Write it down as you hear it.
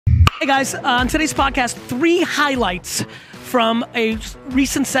Hey guys, on today's podcast, 3 highlights from a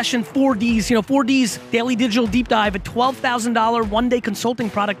recent session, 4Ds. 4Ds, Daily Digital Deep Dive, a $12,000 one-day consulting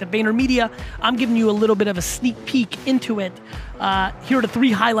product at VaynerMedia. I'm giving you a little bit of a sneak peek into it. Here are the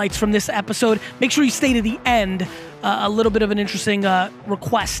 3 highlights from this episode. Make sure you stay to the end. A little bit of an interesting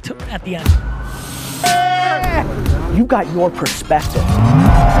request at the end. You got your perspective. I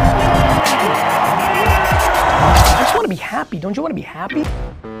just want to be happy. Don't you want to be happy?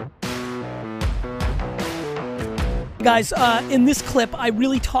 Guys, in this clip, I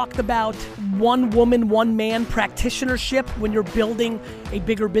really talked about one woman, one man practitionership when you're building a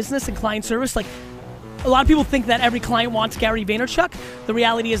bigger business and client service. Like, a lot of people think that every client wants Gary Vaynerchuk. The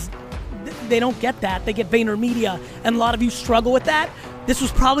reality is they don't get that. They get VaynerMedia, and a lot of you struggle with that. This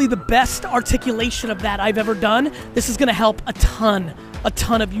was probably the best articulation of that I've ever done. This is gonna help a ton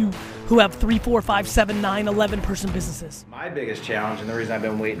of you who have 3, 4, 5, 7, 9, 11 person businesses. My biggest challenge, and the reason I've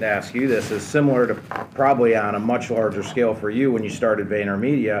been waiting to ask you this, is similar to probably on a much larger scale for you when you started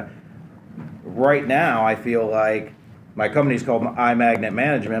VaynerMedia. Right now, I feel like my company's called iMagnet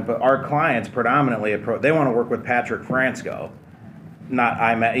Management, but our clients predominantly they want to work with Patrick Fransco, not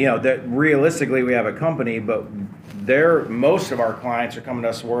iMagnet. That realistically, we have a company, but most of our clients are coming to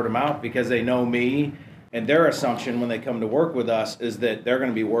us word of mouth because they know me. And their assumption when they come to work with us is that they're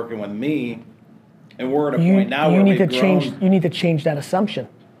going to be working with me, and we're at a point now where we've grown. You need to change that assumption.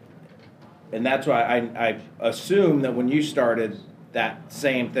 And that's why I assume that when you started, that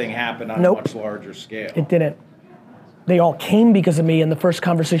same thing happened on a much larger scale. It didn't. They all came because of me, and the first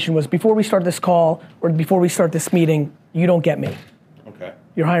conversation was, before we start this call, or before we start this meeting, you don't get me. Okay.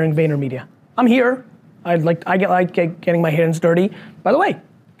 You're hiring VaynerMedia. I'm here. I get getting my hands dirty. By the way,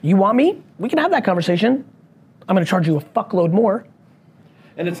 you want me? We can have that conversation. I'm going to charge you a fuckload more.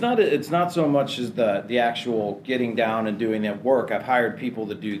 And it's not so much as the actual getting down and doing that work. I've hired people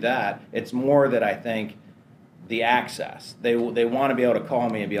to do that. It's more that I think the access. They want to be able to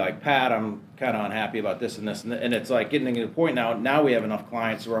call me and be like, Pat, I'm kind of unhappy about this and this. And it's like getting to the point now we have enough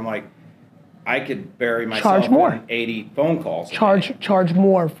clients where I'm like, I could bury myself in 80 phone calls. Charge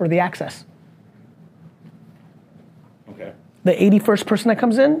more for the access. Okay. The 81st person that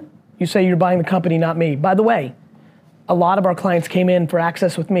comes in, you say you're buying the company, not me. By the way, a lot of our clients came in for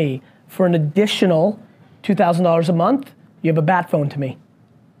access with me. For an additional $2,000 a month, you have a bat phone to me.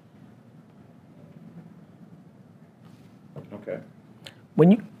 Okay.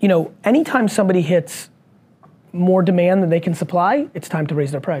 When anytime somebody hits more demand than they can supply, it's time to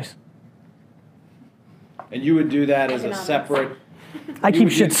raise their price. And you would do that as a separate... I keep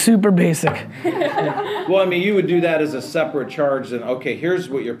shit super basic. Well, I mean, you would do that as a separate charge than, okay, here's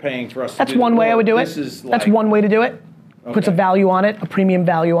what you're paying for us to do. That's one way I would do it. That's one way to do it. Okay. Puts a value on it, a premium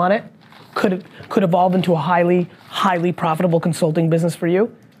value on it. Could evolve into a highly, highly profitable consulting business for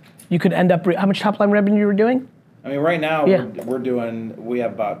you. You could end up, how much top line revenue you were doing? I mean, right now, we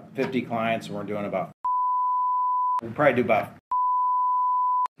have about 50 clients, and we'll probably do about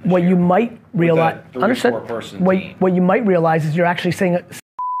what you might realize, understood. What you might realize is you're actually saying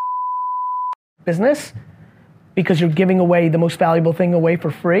business because you're giving away the most valuable thing away for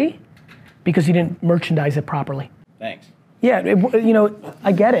free because you didn't merchandise it properly. Thanks. Yeah,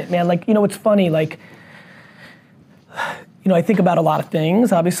 I get it, man. Like, it's funny. Like, I think about a lot of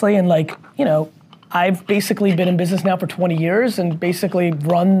things, obviously, and I've basically been in business now for 20 years and basically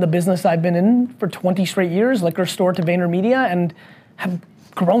run the business I've been in for 20 straight years, liquor store to VaynerMedia, and have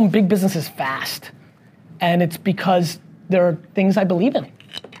grown big businesses fast. And it's because there are things I believe in.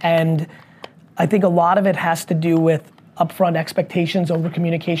 And I think a lot of it has to do with upfront expectations, over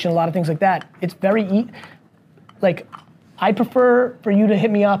communication, a lot of things like that. It's very, I prefer for you to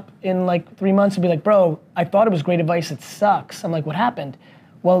hit me up in 3 months and be like, bro, I thought it was great advice, it sucks. I'm like, what happened?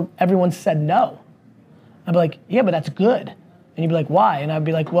 Well, everyone said no. I'd be like, yeah, but that's good. And you'd be like, why? And I'd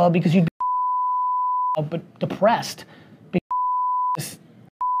be like, well, because you'd be depressed. Because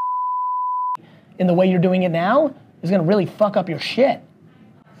in the way you're doing it now is gonna really fuck up your shit.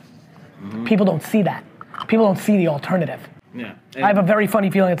 Mm-hmm. People don't see that. People don't see the alternative. Yeah. I have a very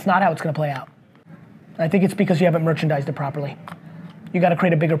funny feeling it's not how it's gonna play out. I think it's because you haven't merchandised it properly. You gotta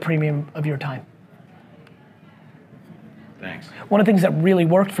create a bigger premium of your time. Thanks. One of the things that really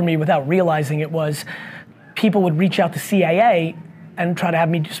worked for me without realizing it was people would reach out to CAA and try to have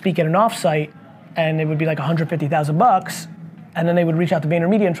me speak at an offsite, and it would be like $150,000, and then they would reach out to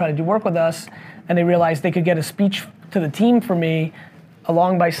VaynerMedia and try to do work with us, and they realized they could get a speech to the team for me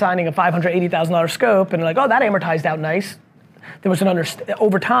along by signing a $580,000 scope, and they're like, oh, that amortized out nice. There was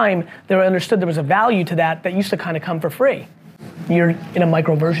over time, they understood there was a value to that used to kind of come for free. You're in a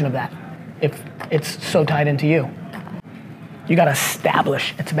micro version of that, if it's so tied into you. You gotta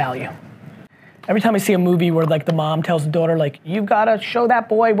establish its value. Every time I see a movie where like the mom tells the daughter like, you've gotta show that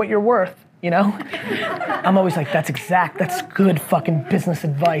boy what you're worth, you know? I'm always like, that's good fucking business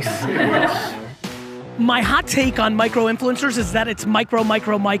advice. My hot take on micro-influencers is that it's micro.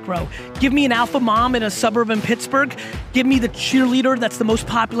 Give me an alpha mom in a suburb in Pittsburgh. Give me the cheerleader that's the most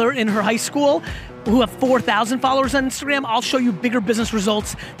popular in her high school who have 4,000 followers on Instagram. I'll show you bigger business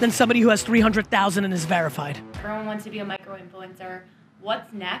results than somebody who has 300,000 and is verified. Everyone wants to be a micro-influencer.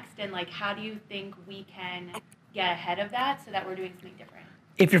 What's next, and like how do you think we can get ahead of that so that we're doing something different?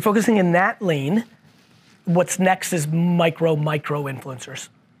 If you're focusing in that lane, what's next is micro influencers.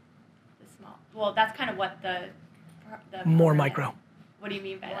 Well, that's kind of what the more micro. What do you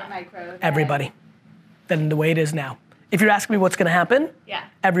mean by that? Micro. Everybody. Than the way it is now. If you're asking me what's gonna happen, yeah,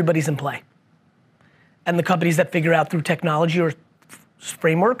 everybody's in play. And the companies that figure out through technology or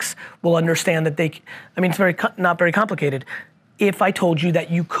frameworks will understand that it's not very complicated. If I told you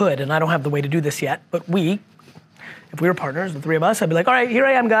that you could, and I don't have the way to do this yet, but if we were partners, the three of us, I'd be like, all right, here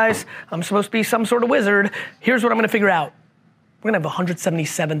I am, guys. I'm supposed to be some sort of wizard. Here's what I'm gonna figure out. We're gonna have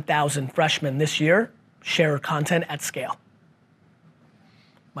 177,000 freshmen this year share content at scale.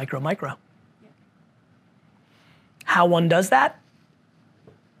 Micro. Yeah. How one does that?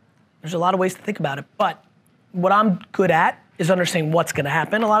 There's a lot of ways to think about it, but what I'm good at is understanding what's gonna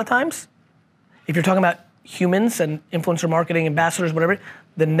happen a lot of times. If you're talking about humans and influencer marketing, ambassadors, whatever,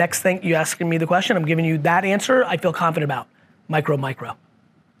 the next thing you asking me the question, I'm giving you that answer I feel confident about. Micro.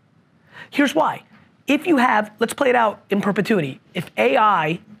 Here's why. If you have, let's play it out in perpetuity. If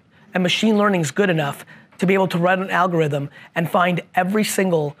AI and machine learning is good enough to be able to run an algorithm and find every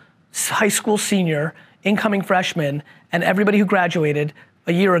single high school senior, incoming freshman, and everybody who graduated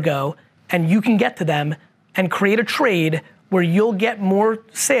a year ago, and you can get to them and create a trade where you'll get more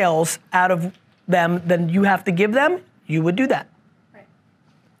sales out of them than you have to give them, you would do that. Right.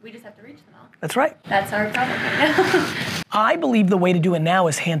 We just have to reach them all. That's right. That's our problem right now. I believe the way to do it now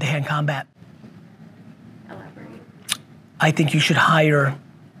is hand-to-hand combat. I think you should hire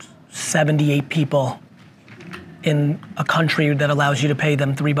 78 people in a country that allows you to pay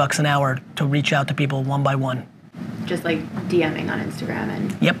them $3 an hour to reach out to people one by one. Just like DMing on Instagram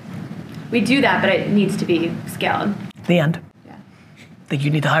and. Yep. We do that, but it needs to be scaled. The end. Yeah. I think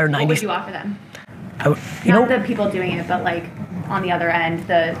you need to hire 90. What would you offer them? Not the people doing it, but like on the other end,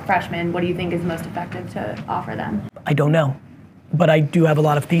 the freshmen, what do you think is most effective to offer them? I don't know, but I do have a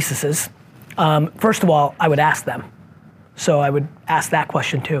lot of theses. First of all, I would ask them. So I would ask that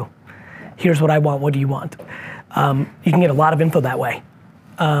question too. Here's what I want, what do you want? You can get a lot of info that way.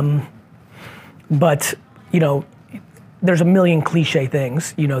 But, there's a million cliche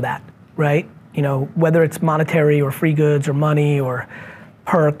things, that, right? Whether it's monetary or free goods or money or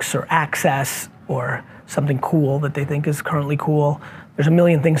perks or access or something cool that they think is currently cool. There's a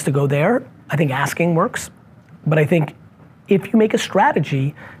million things to go there. I think asking works. But I think if you make a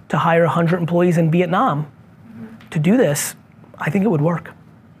strategy to hire 100 employees in Vietnam to do this, I think it would work.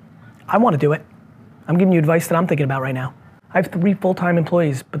 I want to do it. I'm giving you advice that I'm thinking about right now. I have 3 full-time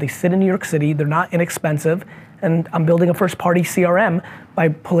employees, but they sit in New York City, they're not inexpensive, and I'm building a first-party CRM by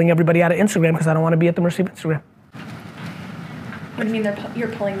pulling everybody out of Instagram because I don't want to be at the mercy of Instagram. What do you mean you're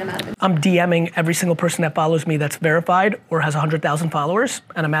pulling them out of it? I'm DMing every single person that follows me that's verified or has 100,000 followers,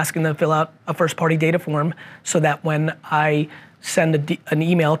 and I'm asking them to fill out a first-party data form so that when I send an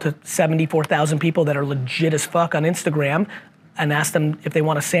email to 74,000 people that are legit as fuck on Instagram and ask them if they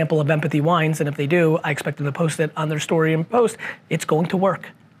want a sample of Empathy Wines, and if they do, I expect them to post it on their story and post, it's going to work.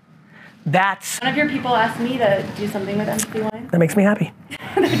 That's... One of your people asked me to do something with Empathy Wines. That makes me happy.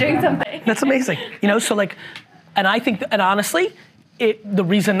 They're doing something. That's amazing. So like, and I think, and honestly, the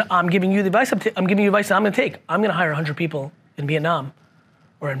reason I'm giving you the advice, I'm giving you advice that I'm gonna take. I'm gonna hire 100 people in Vietnam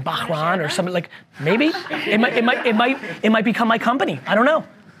or in Bahrain or something like, maybe. It might become my company. I don't know.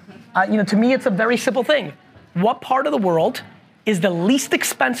 To me, it's a very simple thing. What part of the world is the least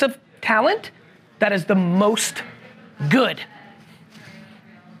expensive talent that is the most good?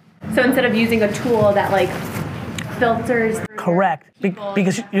 So instead of using a tool that like filters. Correct,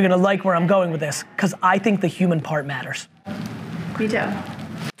 because you're gonna like where I'm going with this, because I think the human part matters. Me too.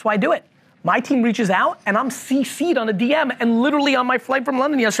 That's why I do it. My team reaches out and I'm CC'd on a DM, and literally on my flight from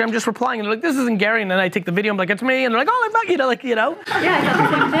London yesterday, I'm just replying and they're like, this isn't Gary, and then I take the video, I'm like, it's me, and they're like, oh, I'm not, like. Yeah, I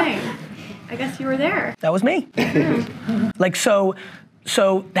thought the same thing. I guess you were there. That was me. Like, so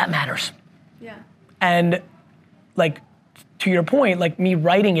that matters. Yeah. And like, to your point, like me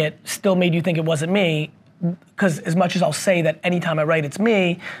writing it still made you think it wasn't me, because as much as I'll say that anytime I write it's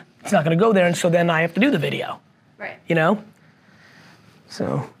me, it's not gonna go there, and so then I have to do the video. Right.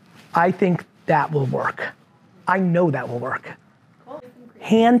 So I think that will work. I know that will work. Cool.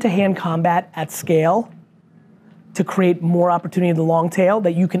 Hand-to-hand combat at scale to create more opportunity in the long tail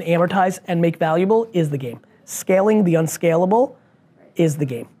that you can amortize and make valuable is the game. Scaling the unscalable is the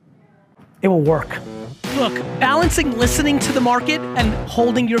game. It will work. Look, balancing listening to the market and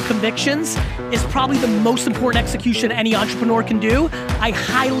holding your convictions is probably the most important execution any entrepreneur can do. I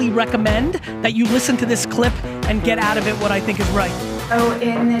highly recommend that you listen to this clip and get out of it what I think is right. So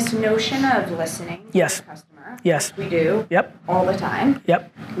in this notion of listening to Yes. the customer, Yes. which we do Yep. all the time,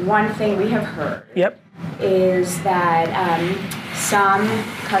 Yep. one thing we have heard Yep. is that some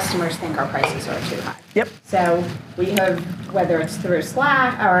customers think our prices are too high. Yep. So we have, whether it's through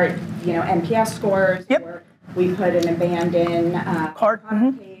Slack or NPS scores, Yep. or we put an abandoned Cart,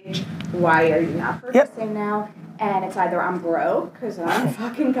 product page. Why are you not Yep. purchasing now? And it's either I'm broke because I'm in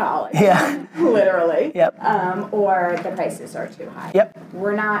fucking college, Yeah. literally, Yep. or the prices are too high. Yep.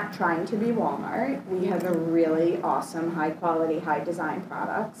 We're not trying to be Walmart. We have a really awesome, high quality, high design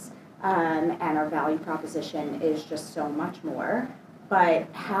products, and our value proposition is just so much more. But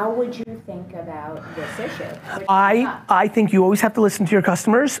how would you think about this issue? Which is tough. I think you always have to listen to your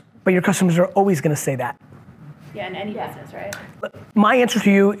customers, but your customers are always going to say that. Yeah, in any business, right? My answer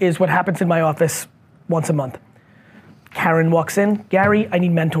to you is what happens in my office once a month. Karen walks in, Gary, I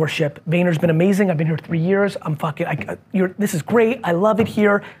need mentorship. Vayner's been amazing. I've been here 3 years. This is great. I love it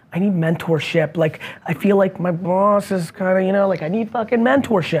here. I need mentorship. Like, I feel like my boss is kind of, like I need fucking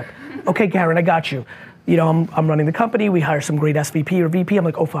mentorship. Okay, Karen, I got you. I'm running the company. We hire some great SVP or VP. I'm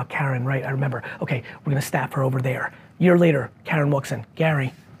like, oh fuck, Karen, right? I remember. Okay, we're gonna staff her over there. Year later, Karen walks in.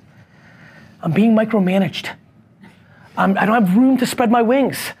 Gary, I'm being micromanaged. I don't have room to spread my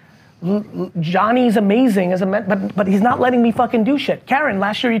wings. Johnny's amazing as but he's not letting me fucking do shit. Karen,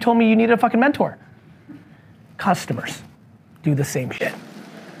 last year you told me you needed a fucking mentor. Customers do the same shit.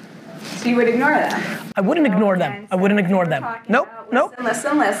 So you would ignore them? I wouldn't ignore them. I wouldn't ignore them. Nope, nope.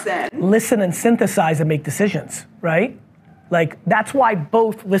 Listen. Listen and synthesize and make decisions, right? Like, that's why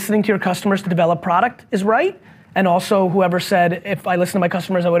both listening to your customers to develop product is right, and also whoever said, if I listen to my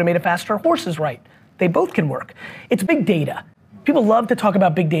customers, I would have made it faster, horse is right. They both can work. It's big data. People love to talk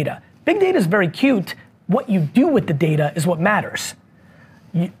about big data. Big data is very cute. What you do with the data is what matters.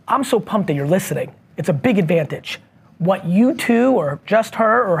 I'm so pumped that you're listening. It's a big advantage. What you two, or just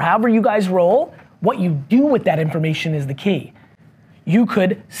her, or however you guys roll, what you do with that information is the key. You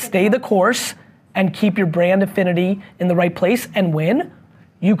could stay the course and keep your brand affinity in the right place and win.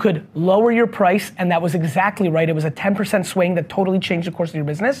 You could lower your price, and that was exactly right. It was a 10% swing that totally changed the course of your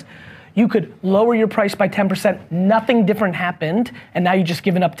business. You could lower your price by 10%, nothing different happened, and now you've just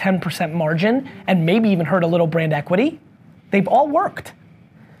given up 10% margin and maybe even hurt a little brand equity. They've all worked.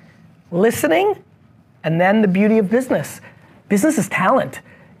 Listening, and then the beauty of business. Business is talent.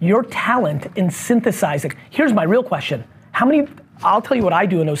 Your talent in synthesizing. Here's my real question. I'll tell you what I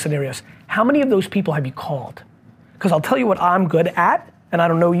do in those scenarios. How many of those people have you called? Because I'll tell you what I'm good at, and I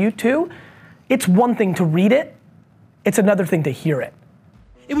don't know you too. It's one thing to read it, it's another thing to hear it.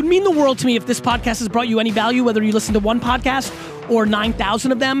 It would mean the world to me if this podcast has brought you any value, whether you listen to one podcast or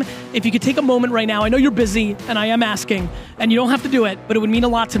 9,000 of them. If you could take a moment right now, I know you're busy and I am asking, and you don't have to do it, but it would mean a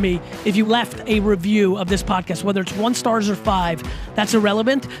lot to me if you left a review of this podcast, whether it's 1 star or 5, that's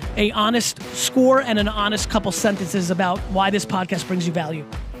irrelevant. A honest score and an honest couple sentences about why this podcast brings you value.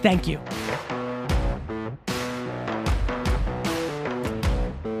 Thank you.